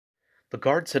The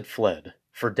guards had fled.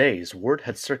 For days, word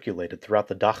had circulated throughout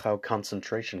the Dachau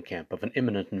concentration camp of an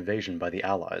imminent invasion by the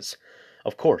Allies.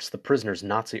 Of course, the prisoners'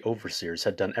 Nazi overseers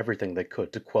had done everything they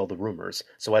could to quell the rumors,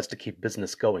 so as to keep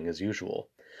business going as usual.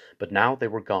 But now they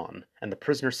were gone, and the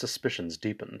prisoners' suspicions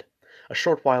deepened. A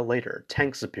short while later,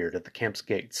 tanks appeared at the camp's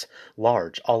gates,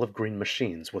 large olive-green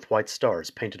machines with white stars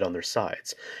painted on their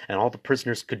sides, and all the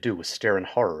prisoners could do was stare in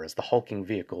horror as the hulking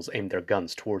vehicles aimed their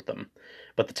guns toward them.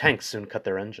 But the tanks soon cut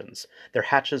their engines. Their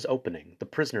hatches opening, the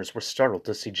prisoners were startled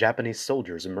to see Japanese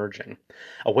soldiers emerging.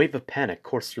 A wave of panic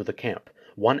coursed through the camp.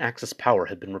 One Axis power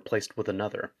had been replaced with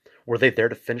another. Were they there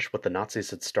to finish what the Nazis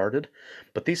had started?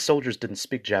 But these soldiers didn't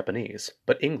speak Japanese,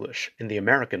 but English, in the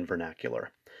American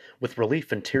vernacular. With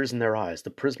relief and tears in their eyes,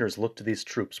 the prisoners looked to these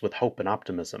troops with hope and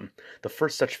optimism, the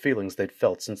first such feelings they'd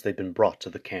felt since they'd been brought to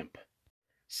the camp.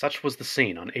 Such was the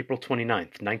scene on April 29,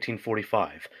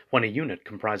 1945, when a unit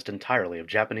comprised entirely of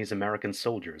Japanese-American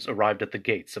soldiers arrived at the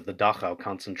gates of the Dachau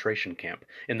concentration camp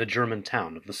in the German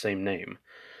town of the same name.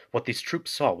 What these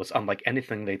troops saw was unlike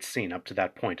anything they'd seen up to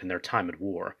that point in their time at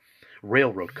war.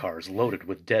 Railroad cars loaded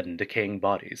with dead and decaying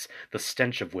bodies, the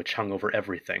stench of which hung over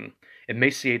everything,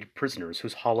 emaciated prisoners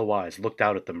whose hollow eyes looked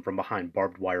out at them from behind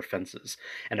barbed wire fences,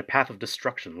 and a path of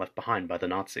destruction left behind by the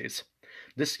Nazis.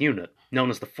 This unit, known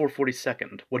as the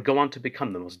 442nd, would go on to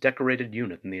become the most decorated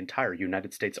unit in the entire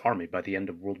United States Army by the end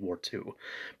of World War II,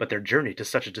 but their journey to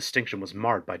such a distinction was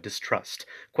marred by distrust,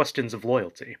 questions of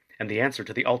loyalty, and the answer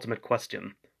to the ultimate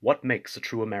question: what makes a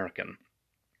true American?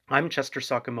 I'm Chester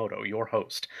Sakamoto, your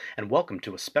host, and welcome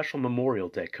to a special Memorial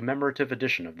Day commemorative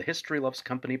edition of the History Loves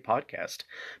Company podcast,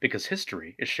 because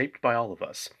history is shaped by all of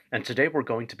us, and today we're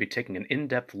going to be taking an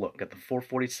in-depth look at the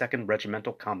 442nd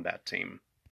Regimental Combat Team.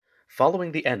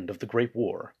 Following the end of the Great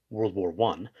War, World War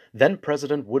I,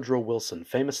 then-President Woodrow Wilson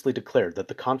famously declared that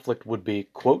the conflict would be,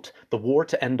 quote, the war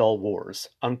to end all wars,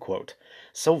 unquote.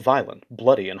 So violent,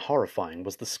 bloody, and horrifying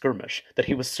was the skirmish that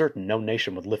he was certain no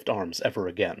nation would lift arms ever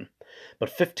again. But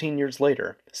 15 years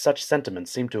later, such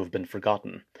sentiments seem to have been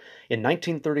forgotten. In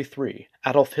 1933,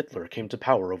 Adolf Hitler came to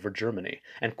power over Germany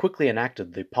and quickly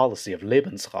enacted the policy of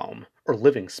Lebensraum, or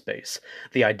living space,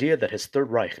 the idea that his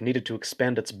Third Reich needed to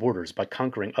expand its borders by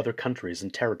conquering other countries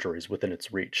and territories within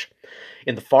its reach.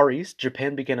 In the Far East,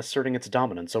 Japan began asserting its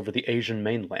dominance over the Asian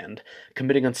mainland,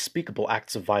 committing unspeakable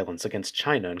acts of violence against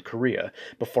China and Korea,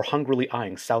 before hungrily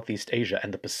eyeing Southeast Asia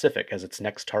and the Pacific as its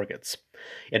next targets.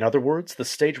 In other words, the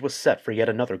stage was set for yet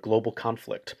another global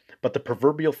conflict, but the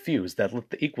proverbial fuse that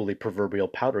lit the equally proverbial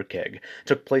powder keg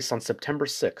took place on September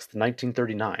 6,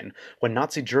 1939, when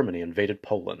Nazi Germany invaded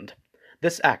Poland.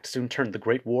 This act soon turned the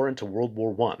Great War into World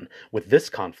War I, with this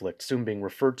conflict soon being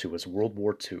referred to as World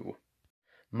War II.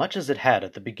 Much as it had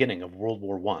at the beginning of World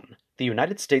War I, the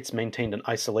United States maintained an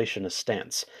isolationist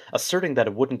stance, asserting that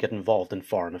it wouldn't get involved in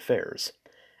foreign affairs.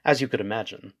 As you could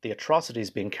imagine, the atrocities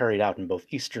being carried out in both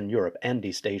Eastern Europe and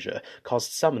East Asia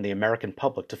caused some in the American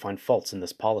public to find faults in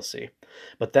this policy,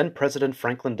 but then President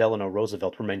Franklin Delano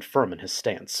Roosevelt remained firm in his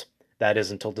stance. That is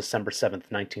until December 7,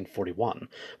 1941,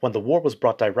 when the war was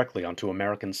brought directly onto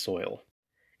American soil.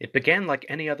 It began like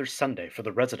any other Sunday for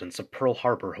the residents of Pearl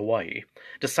Harbor, Hawaii,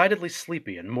 decidedly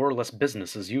sleepy and more or less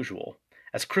business as usual.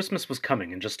 As Christmas was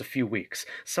coming in just a few weeks,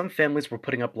 some families were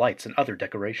putting up lights and other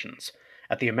decorations.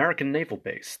 At the American Naval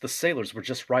Base, the sailors were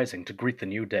just rising to greet the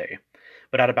new day.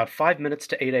 But at about 5 minutes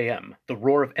to 8 a.m., the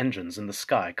roar of engines in the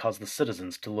sky caused the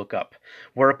citizens to look up,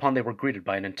 whereupon they were greeted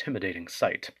by an intimidating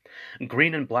sight.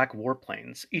 Green and black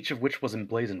warplanes, each of which was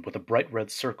emblazoned with a bright red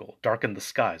circle, darkened the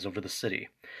skies over the city.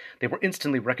 They were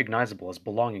instantly recognizable as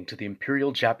belonging to the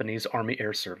Imperial Japanese Army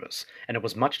Air Service, and it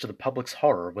was much to the public's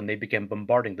horror when they began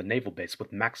bombarding the naval base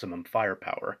with maximum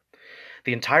firepower.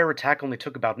 The entire attack only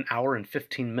took about an hour and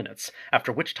 15 minutes,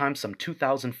 after which time some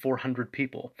 2,400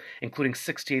 people, including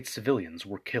 68 civilians,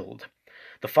 were killed.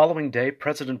 The following day,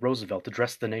 President Roosevelt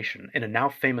addressed the nation in a now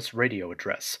famous radio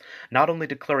address, not only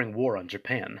declaring war on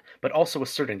Japan, but also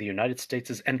asserting the United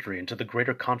States' entry into the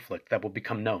greater conflict that will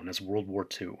become known as World War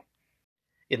II.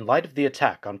 In light of the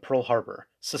attack on Pearl Harbor,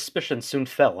 suspicion soon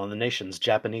fell on the nation's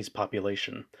Japanese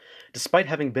population. Despite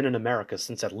having been in America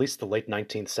since at least the late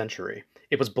 19th century,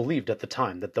 it was believed at the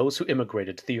time that those who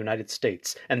immigrated to the United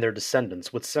States and their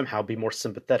descendants would somehow be more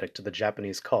sympathetic to the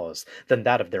Japanese cause than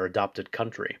that of their adopted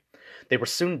country. They were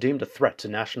soon deemed a threat to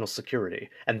national security,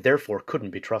 and therefore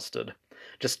couldn't be trusted.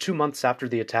 Just 2 months after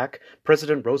the attack,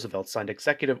 President Roosevelt signed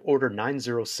Executive Order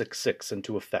 9066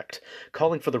 into effect,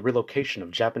 calling for the relocation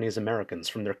of Japanese Americans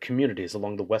from their communities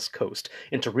along the West Coast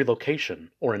into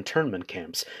relocation or internment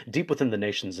camps deep within the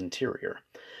nation's interior.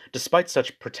 Despite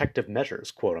such protective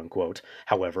measures, quote-unquote,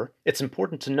 however, it's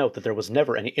important to note that there was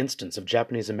never any instance of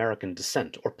Japanese American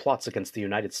dissent or plots against the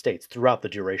United States throughout the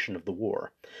duration of the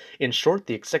war. In short,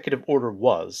 the executive order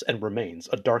was, and remains,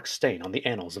 a dark stain on the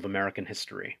annals of American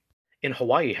history. In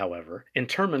Hawaii, however,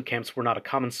 internment camps were not a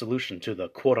common solution to the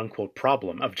quote-unquote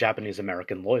problem of Japanese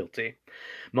American loyalty.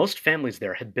 Most families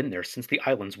there had been there since the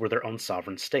islands were their own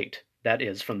sovereign state, that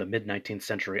is, from the mid-19th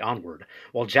century onward.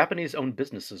 While Japanese-owned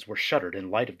businesses were shuttered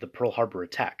in light of the Pearl Harbor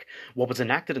attack, what was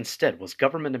enacted instead was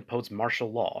government-imposed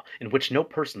martial law, in which no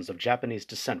persons of Japanese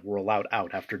descent were allowed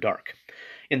out after dark.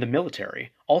 In the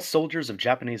military, all soldiers of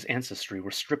Japanese ancestry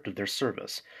were stripped of their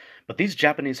service, but these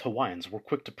Japanese Hawaiians were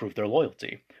quick to prove their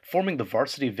loyalty, forming the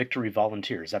Varsity Victory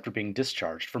Volunteers after being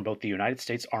discharged from both the United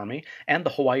States Army and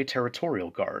the Hawaii Territorial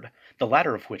Guard, the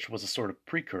latter of which was a sort of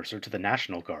precursor to the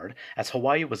National Guard, as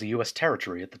Hawaii was a U.S.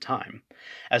 territory at the time.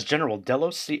 As General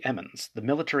Delos C. Emmons, the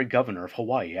military governor of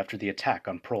Hawaii after the attack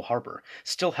on Pearl Harbor,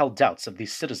 still held doubts of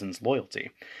these citizens'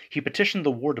 loyalty, he petitioned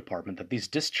the War Department that these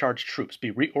discharged troops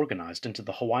be reorganized into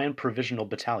the Hawaiian Provisional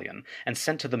Battalion and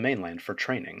sent to the mainland for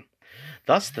training.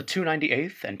 Thus, the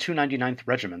 298th and 299th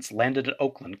Regiments landed at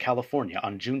Oakland, California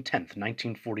on June 10,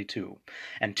 1942,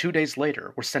 and 2 days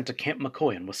later were sent to Camp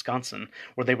McCoy in Wisconsin,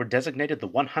 where they were designated the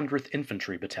 100th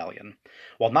Infantry Battalion.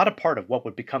 While not a part of what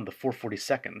would become the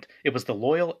 442nd, it was the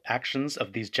loyal actions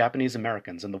of these Japanese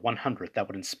Americans in the 100th that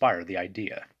would inspire the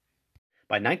idea.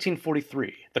 By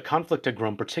 1943, the conflict had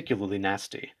grown particularly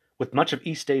nasty. With much of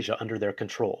East Asia under their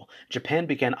control, Japan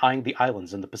began eyeing the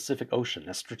islands in the Pacific Ocean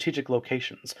as strategic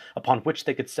locations upon which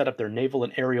they could set up their naval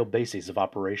and aerial bases of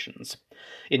operations.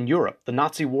 In Europe, the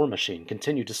Nazi war machine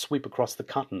continued to sweep across the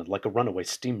continent like a runaway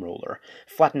steamroller,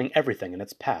 flattening everything in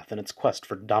its path in its quest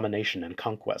for domination and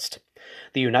conquest.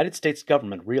 The United States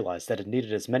government realized that it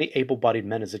needed as many able-bodied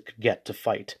men as it could get to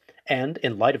fight, and,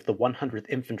 in light of the 100th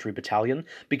Infantry Battalion,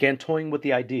 began toying with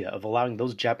the idea of allowing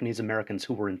those Japanese Americans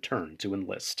who were interned to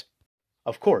enlist.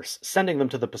 Of course, sending them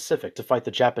to the Pacific to fight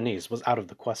the Japanese was out of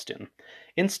the question.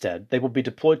 Instead, they would be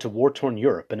deployed to war-torn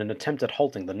Europe in an attempt at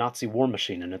halting the Nazi war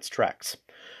machine in its tracks.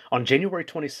 On January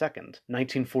 22,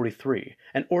 1943,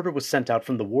 an order was sent out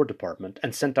from the War Department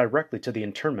and sent directly to the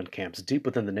internment camps deep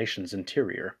within the nation's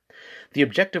interior. The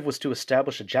objective was to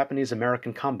establish a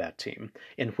Japanese-American combat team,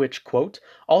 in which, quote,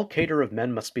 all cadre of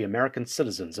men must be American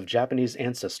citizens of Japanese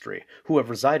ancestry who have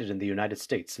resided in the United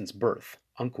States since birth,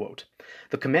 unquote.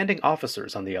 The commanding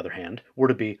officers, on the other hand, were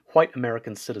to be white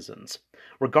American citizens.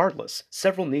 Regardless,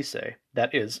 several Nisei,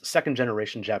 that is,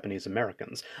 second-generation Japanese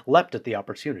Americans, leapt at the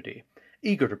opportunity,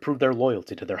 eager to prove their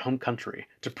loyalty to their home country,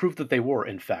 to prove that they were,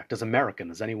 in fact, as American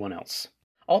as anyone else.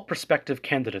 All prospective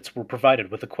candidates were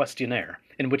provided with a questionnaire,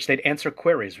 in which they'd answer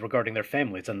queries regarding their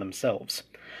families and themselves.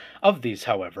 Of these,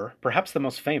 however, perhaps the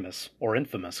most famous, or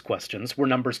infamous, questions were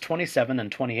numbers 27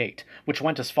 and 28, which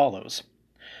went as follows.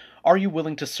 Are you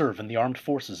willing to serve in the armed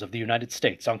forces of the United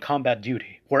States on combat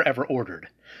duty, wherever ordered?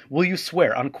 Will you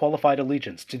swear unqualified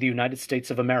allegiance to the United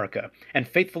States of America, and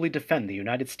faithfully defend the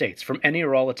United States from any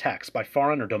or all attacks by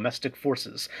foreign or domestic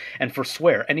forces, and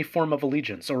forswear any form of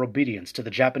allegiance or obedience to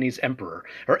the Japanese Emperor,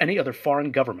 or any other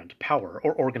foreign government, power,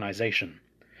 or organization?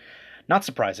 Not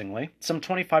surprisingly, some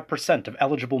 25% of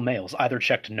eligible males either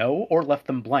checked no or left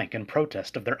them blank in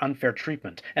protest of their unfair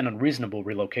treatment and unreasonable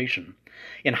relocation.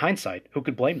 In hindsight, who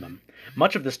could blame them?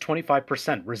 Much of this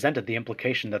 25% resented the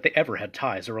implication that they ever had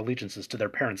ties or allegiances to their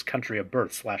parents' country of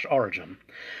birth/origin.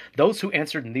 Those who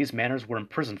answered in these manners were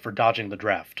imprisoned for dodging the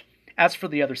draft. As for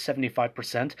the other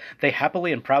 75%, they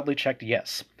happily and proudly checked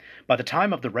yes. By the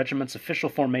time of the regiment's official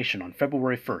formation on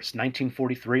February 1,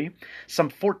 1943, some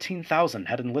 14,000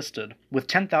 had enlisted, with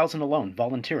 10,000 alone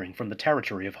volunteering from the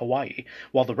territory of Hawaii,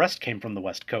 while the rest came from the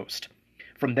West Coast.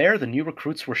 From there, the new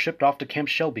recruits were shipped off to Camp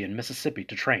Shelby in Mississippi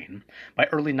to train. By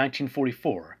early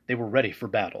 1944, they were ready for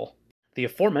battle. The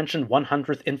aforementioned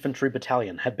 100th Infantry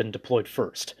Battalion had been deployed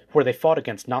first, where they fought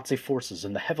against Nazi forces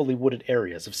in the heavily wooded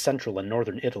areas of central and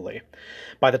northern Italy.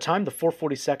 By the time the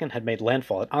 442nd had made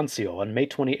landfall at Anzio on May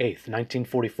 28,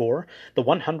 1944, the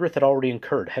 100th had already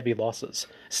incurred heavy losses,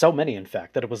 so many in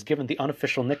fact that it was given the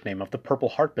unofficial nickname of the Purple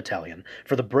Heart Battalion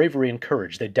for the bravery and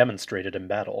courage they demonstrated in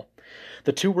battle.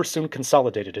 The two were soon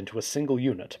consolidated into a single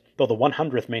unit, though the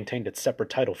 100th maintained its separate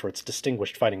title for its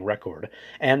distinguished fighting record,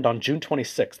 and on June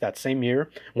 26 that same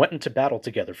year, went into battle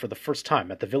together for the first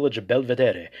time at the village of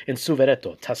Belvedere in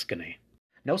Suvereto, Tuscany.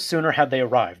 No sooner had they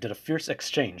arrived did a fierce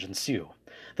exchange ensue.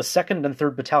 The 2nd and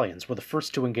 3rd Battalions were the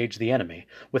first to engage the enemy,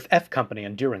 with F Company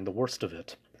enduring the worst of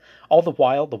it. All the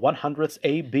while, the 100th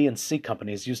A, B, and C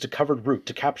companies used a covered route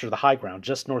to capture the high ground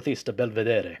just northeast of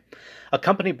Belvedere. A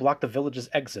company blocked the village's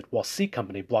exit, while C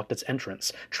Company blocked its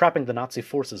entrance, trapping the Nazi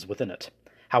forces within it.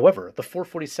 However, the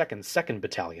 442nd 2nd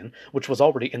Battalion, which was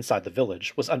already inside the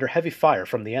village, was under heavy fire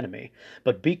from the enemy,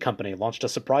 but B Company launched a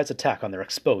surprise attack on their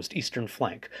exposed eastern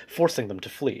flank, forcing them to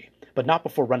flee, but not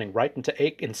before running right into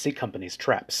A and C Company's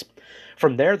traps.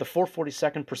 From there, the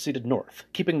 442nd proceeded north,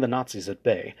 keeping the Nazis at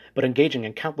bay, but engaging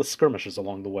in countless skirmishes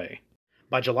along the way.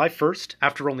 By July 1st,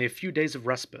 after only a few days of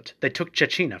respite, they took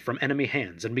Cecina from enemy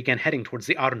hands and began heading towards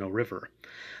the Arno River.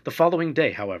 The following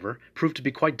day, however, proved to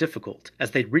be quite difficult,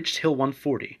 as they reached Hill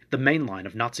 140, the main line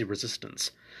of Nazi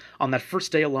resistance. On that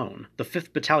first day alone, the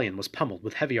 5th Battalion was pummeled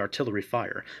with heavy artillery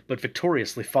fire, but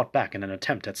victoriously fought back in an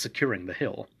attempt at securing the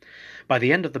hill. By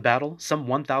the end of the battle, some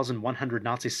 1,100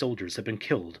 Nazi soldiers had been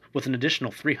killed, with an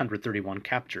additional 331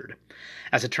 captured.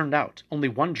 As it turned out, only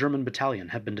one German battalion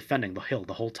had been defending the hill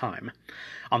the whole time.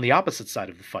 On the opposite side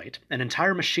of the fight, an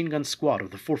entire machine gun squad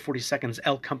of the 442nd's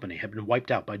L Company had been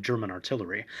wiped out by German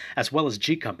artillery, as well as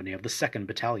G Company of the 2nd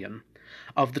Battalion.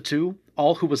 Of the two,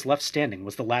 all who was left standing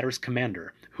was the latter's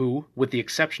commander, who, with the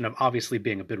exception of obviously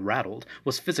being a bit rattled,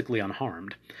 was physically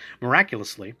unharmed.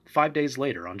 Miraculously, 5 days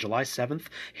later, on July 7th,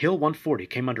 Hill 140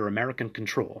 came under American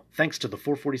control, thanks to the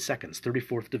 442nd's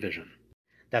 34th Division.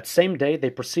 That same day, they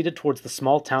proceeded towards the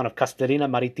small town of Castellina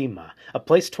Marittima, a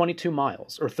place 22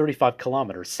 miles, or 35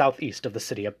 kilometers, southeast of the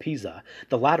city of Pisa,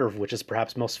 the latter of which is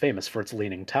perhaps most famous for its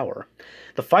leaning tower.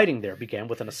 The fighting there began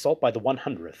with an assault by the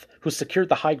 100th, who secured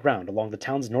the high ground along the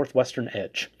town's northwestern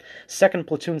edge. 2nd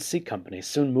Platoon C Company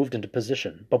soon moved into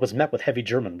position, but was met with heavy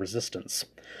German resistance.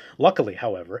 Luckily,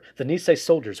 however, the Nice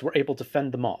soldiers were able to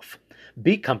fend them off.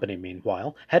 B Company,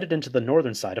 meanwhile, headed into the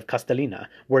northern side of Castellina,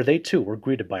 where they too were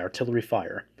greeted by artillery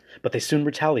fire. But they soon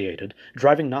retaliated,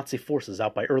 driving Nazi forces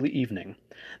out by early evening.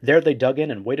 There they dug in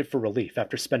and waited for relief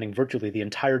after spending virtually the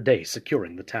entire day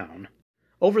securing the town.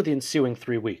 Over the ensuing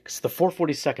 3 weeks, the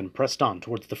 442nd pressed on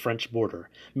towards the French border,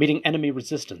 meeting enemy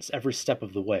resistance every step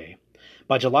of the way.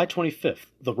 By July 25th,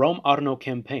 the Rome-Arno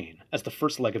campaign, as the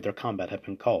first leg of their combat had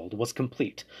been called, was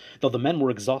complete, though the men were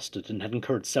exhausted and had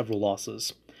incurred several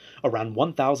losses. Around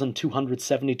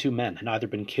 1,272 men had either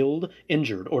been killed,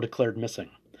 injured, or declared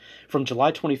missing. From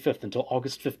July 25th until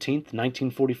August 15th,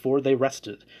 1944, they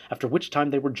rested, after which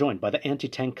time they were joined by the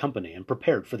Anti-Tank Company and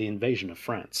prepared for the invasion of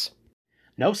France.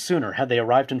 No sooner had they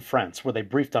arrived in France were they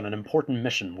briefed on an important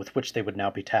mission with which they would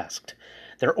now be tasked.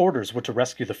 Their orders were to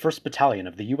rescue the 1st Battalion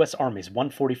of the U.S. Army's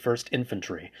 141st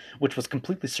Infantry, which was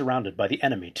completely surrounded by the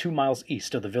enemy 2 miles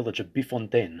east of the village of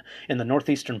Bifontaine, in the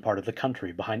northeastern part of the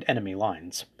country behind enemy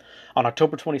lines. On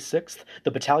October 26th,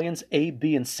 the battalion's A,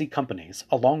 B, and C companies,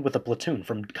 along with a platoon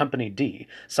from Company D,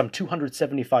 some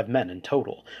 275 men in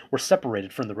total, were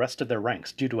separated from the rest of their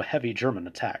ranks due to a heavy German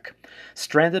attack.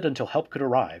 Stranded until help could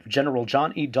arrive, General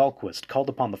John E. Dahlquist called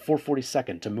upon the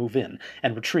 442nd to move in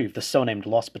and retrieve the so-named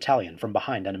Lost Battalion from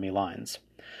behind enemy lines.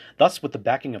 Thus, with the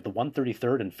backing of the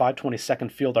 133rd and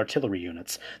 522nd Field Artillery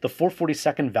units, the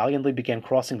 442nd valiantly began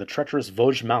crossing the treacherous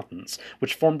Vosges Mountains,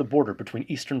 which formed the border between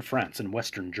eastern France and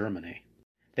western Germany.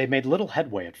 They made little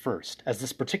headway at first, as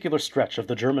this particular stretch of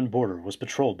the German border was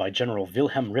patrolled by General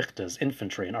Wilhelm Richter's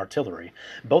infantry and artillery,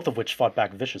 both of which fought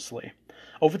back viciously.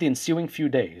 Over the ensuing few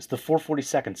days, the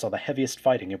 442nd saw the heaviest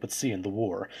fighting it would see in the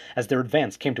war, as their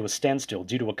advance came to a standstill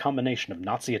due to a combination of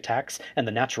Nazi attacks and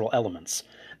the natural elements.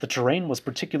 The terrain was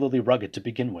particularly rugged to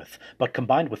begin with, but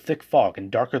combined with thick fog and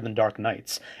darker-than-dark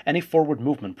nights, any forward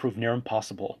movement proved near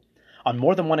impossible. On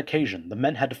more than one occasion, the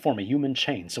men had to form a human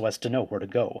chain so as to know where to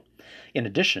go. In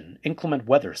addition, inclement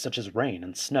weather such as rain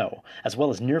and snow, as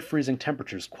well as near-freezing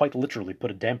temperatures quite literally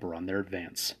put a damper on their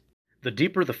advance. The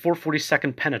deeper the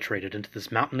 442nd penetrated into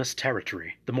this mountainous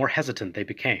territory, the more hesitant they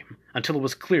became, until it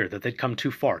was clear that they'd come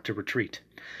too far to retreat.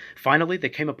 Finally, they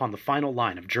came upon the final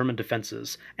line of German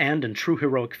defenses, and, in true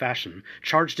heroic fashion,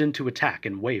 charged in to attack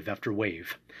in wave after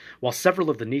wave. While several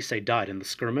of the Nice died in the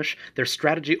skirmish, their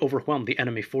strategy overwhelmed the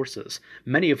enemy forces,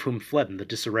 many of whom fled in the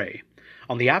disarray.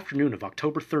 On the afternoon of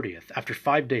October 30th, after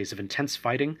 5 days of intense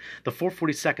fighting, the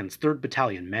 442nd's 3rd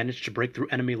Battalion managed to break through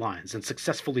enemy lines and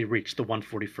successfully reach the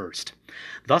 141st.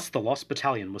 Thus, the lost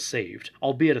battalion was saved,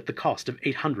 albeit at the cost of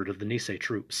 800 of the Nice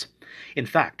troops. In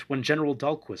fact, when General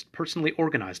Dahlquist personally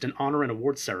organized an honor and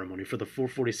award ceremony for the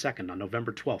 442nd on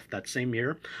November 12th that same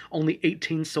year, only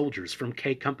 18 soldiers from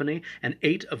K Company and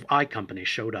 8 of I Company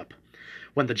showed up.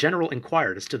 When the general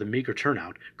inquired as to the meager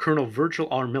turnout, Colonel Virgil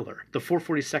R. Miller, the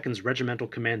 442nd's regimental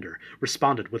commander,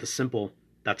 responded with a simple,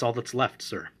 "That's all that's left,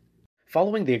 sir."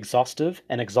 Following the exhaustive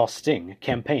and exhausting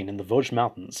campaign in the Vosges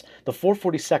Mountains, the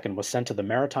 442nd was sent to the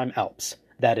Maritime Alps,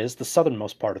 that is, the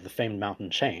southernmost part of the famed mountain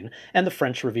chain, and the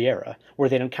French Riviera, where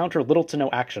they'd encounter little to no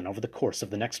action over the course of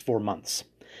the next 4 months.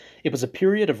 It was a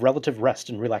period of relative rest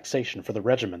and relaxation for the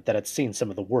regiment that had seen some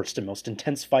of the worst and most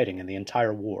intense fighting in the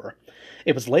entire war.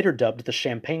 It was later dubbed the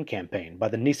Champagne Campaign by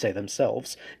the Nisei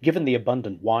themselves, given the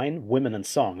abundant wine, women, and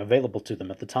song available to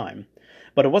them at the time.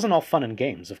 But it wasn't all fun and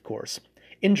games, of course.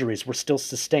 Injuries were still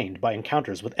sustained by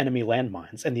encounters with enemy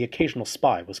landmines, and the occasional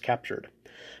spy was captured.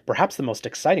 Perhaps the most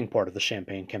exciting part of the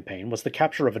Champagne Campaign was the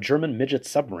capture of a German midget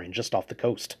submarine just off the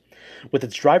coast. With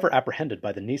its driver apprehended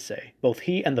by the Nisei, both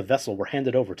he and the vessel were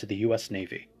handed over to the U.S.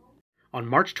 Navy. On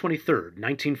March 23,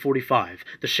 1945,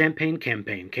 the Champagne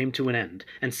Campaign came to an end,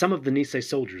 and some of the Nisei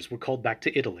soldiers were called back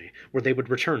to Italy, where they would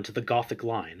return to the Gothic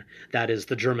Line, that is,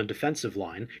 the German defensive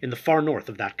line, in the far north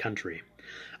of that country.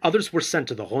 Others were sent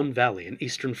to the Rhône Valley in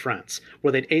eastern France,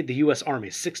 where they'd aid the U.S.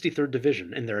 Army's 63rd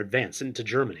Division in their advance into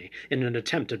Germany in an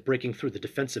attempt at breaking through the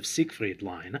defensive Siegfried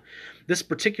Line. This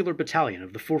particular battalion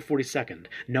of the 442nd,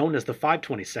 known as the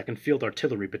 522nd Field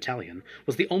Artillery Battalion,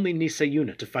 was the only Nisei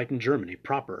unit to fight in Germany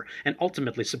proper, and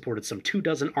ultimately supported some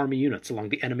 24 Army units along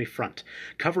the enemy front,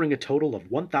 covering a total of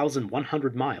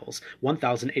 1,100 miles,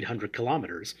 1,800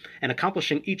 kilometers, and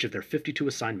accomplishing each of their 52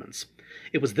 assignments.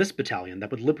 It was this battalion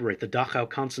that would liberate the Dachau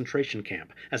concentration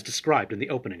camp, as described in the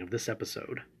opening of this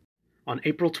episode. On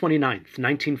April 29,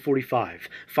 1945,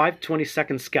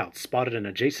 522nd Scouts spotted an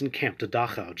adjacent camp to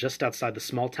Dachau just outside the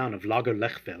small town of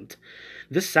Lager-Lechfeld.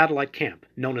 This satellite camp,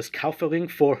 known as Kaufering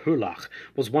vor Hurlach,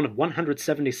 was one of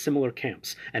 170 similar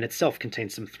camps, and itself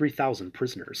contained some 3,000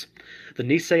 prisoners. The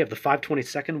Nisei of the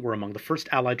 522nd were among the first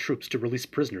Allied troops to release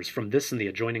prisoners from this and the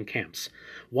adjoining camps.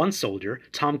 One soldier,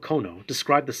 Tom Kono,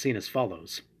 described the scene as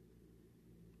follows.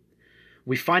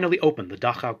 "We finally opened the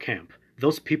Dachau camp.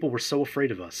 Those people were so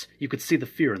afraid of us, you could see the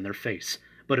fear in their face,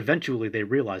 but eventually they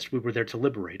realized we were there to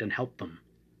liberate and help them."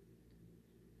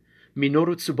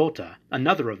 Minoru Tsubota,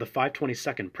 another of the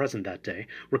 522nd present that day,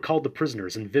 recalled the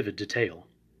prisoners in vivid detail.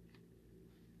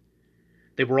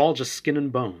 "They were all just skin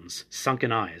and bones,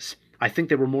 sunken eyes. I think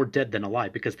they were more dead than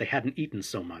alive because they hadn't eaten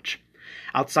so much.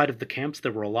 Outside of the camps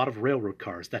there were a lot of railroad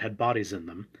cars that had bodies in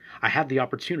them. I had the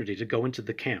opportunity to go into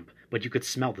the camp, but you could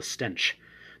smell the stench.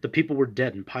 The people were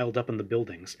dead and piled up in the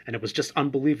buildings, and it was just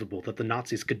unbelievable that the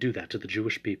Nazis could do that to the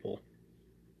Jewish people."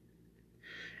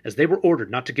 As they were ordered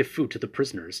not to give food to the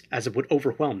prisoners, as it would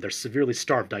overwhelm their severely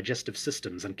starved digestive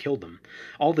systems and kill them,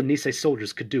 all the Nisei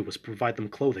soldiers could do was provide them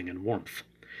clothing and warmth.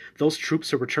 Those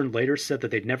troops who returned later said that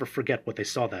they'd never forget what they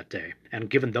saw that day, and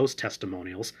given those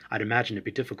testimonials, I'd imagine it'd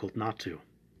be difficult not to.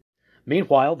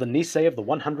 Meanwhile, the Nisei of the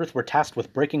 100th were tasked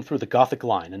with breaking through the Gothic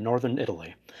Line in northern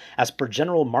Italy. As per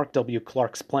General Mark W.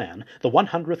 Clark's plan, the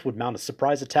 100th would mount a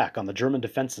surprise attack on the German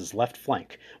defense's left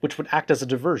flank, which would act as a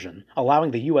diversion,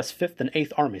 allowing the U.S. 5th and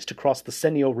 8th Armies to cross the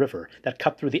Senio River that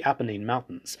cut through the Apennine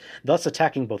Mountains, thus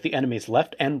attacking both the enemy's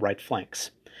left and right flanks.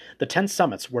 The 10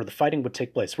 summits where the fighting would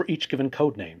take place were each given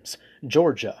code names: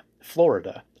 Georgia,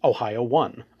 Florida, Ohio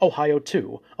 1, Ohio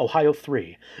 2, Ohio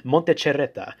 3, Monte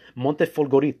Cerreta, Monte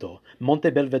Folgorito, Monte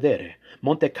Belvedere,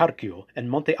 Monte Carpio, and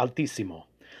Monte Altissimo.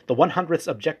 The 100th's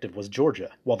objective was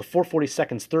Georgia, while the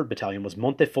 442nd's 3rd Battalion was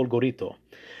Monte Folgorito.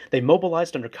 They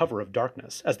mobilized under cover of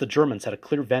darkness, as the Germans had a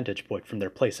clear vantage point from their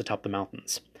place atop the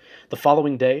mountains. The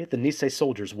following day, the Nisei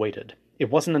soldiers waited. It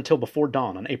wasn't until before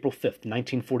dawn on April 5,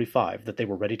 1945, that they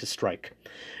were ready to strike.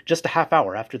 Just a half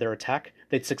hour after their attack,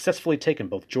 they'd successfully taken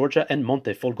both Georgia and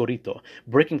Monte Folgorito,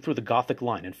 breaking through the Gothic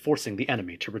line and forcing the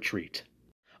enemy to retreat.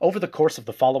 Over the course of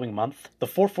the following month, the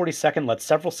 442nd led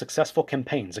several successful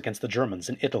campaigns against the Germans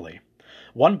in Italy.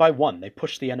 One by one, they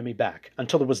pushed the enemy back,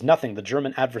 until there was nothing the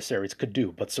German adversaries could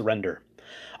do but surrender.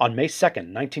 On May 2,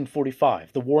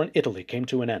 1945, the war in Italy came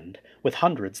to an end, with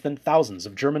hundreds, then thousands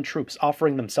of German troops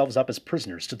offering themselves up as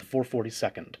prisoners to the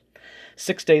 442nd.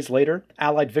 6 days later,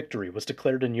 Allied victory was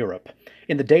declared in Europe.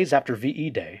 In the days after VE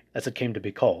Day, as it came to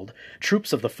be called,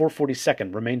 troops of the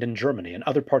 442nd remained in Germany and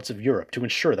other parts of Europe to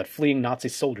ensure that fleeing Nazi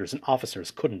soldiers and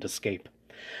officers couldn't escape.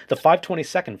 The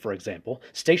 522nd, for example,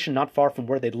 stationed not far from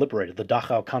where they'd liberated the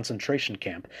Dachau concentration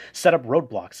camp, set up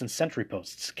roadblocks and sentry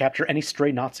posts to capture any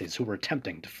stray Nazis who were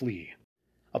attempting to flee.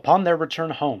 Upon their return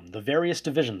home, the various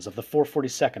divisions of the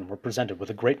 442nd were presented with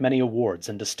a great many awards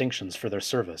and distinctions for their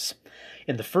service.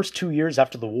 In the first 2 years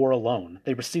after the war alone,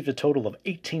 they received a total of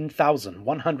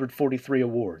 18,143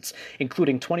 awards,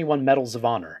 including 21 Medals of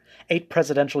Honor, 8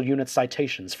 Presidential Unit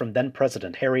citations from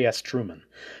then-President Harry S. Truman,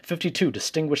 52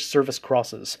 Distinguished Service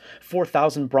Crosses,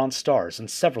 4,000 Bronze Stars, and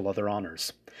several other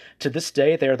honors. To this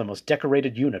day, they are the most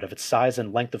decorated unit of its size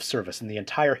and length of service in the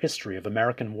entire history of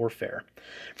American warfare.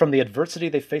 From the adversity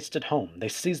they faced at home, they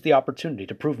seized the opportunity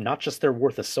to prove not just their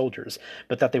worth as soldiers,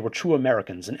 but that they were true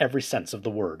Americans in every sense of the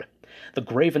word. The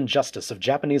grave injustice of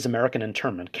Japanese-American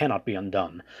internment cannot be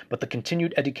undone, but the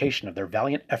continued education of their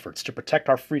valiant efforts to protect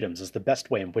our freedoms is the best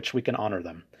way in which we can honor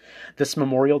them. This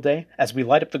Memorial Day, as we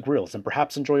light up the grills and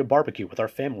perhaps enjoy a barbecue with our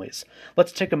families,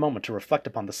 let's take a moment to reflect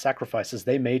upon the sacrifices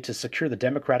they made to secure the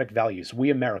democratic values we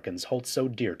Americans hold so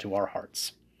dear to our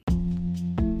hearts.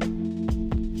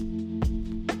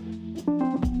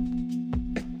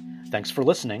 Thanks for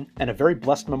listening, and a very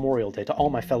blessed Memorial Day to all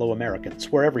my fellow Americans,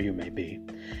 wherever you may be.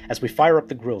 As we fire up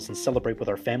the grills and celebrate with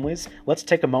our families, let's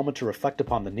take a moment to reflect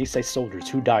upon the Nisei soldiers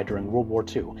who died during World War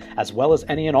II, as well as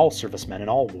any and all servicemen in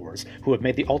all wars who have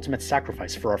made the ultimate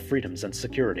sacrifice for our freedoms and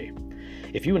security.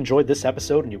 If you enjoyed this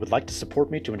episode and you would like to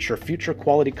support me to ensure future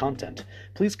quality content,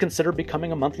 please consider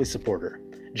becoming a monthly supporter.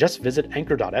 Just visit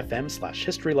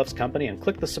anchor.fm/historylovescompany and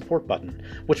click the support button,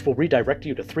 which will redirect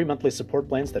you to 3 monthly support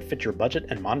plans that fit your budget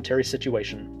and monetary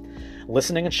situation.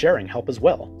 Listening and sharing help as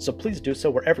well, so please do so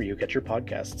wherever you get your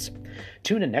podcasts.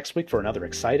 Tune in next week for another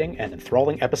exciting and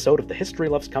enthralling episode of the History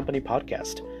Loves Company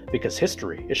podcast, because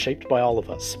history is shaped by all of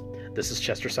us. This is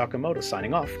Chester Sakamoto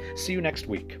signing off. See you next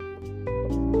week.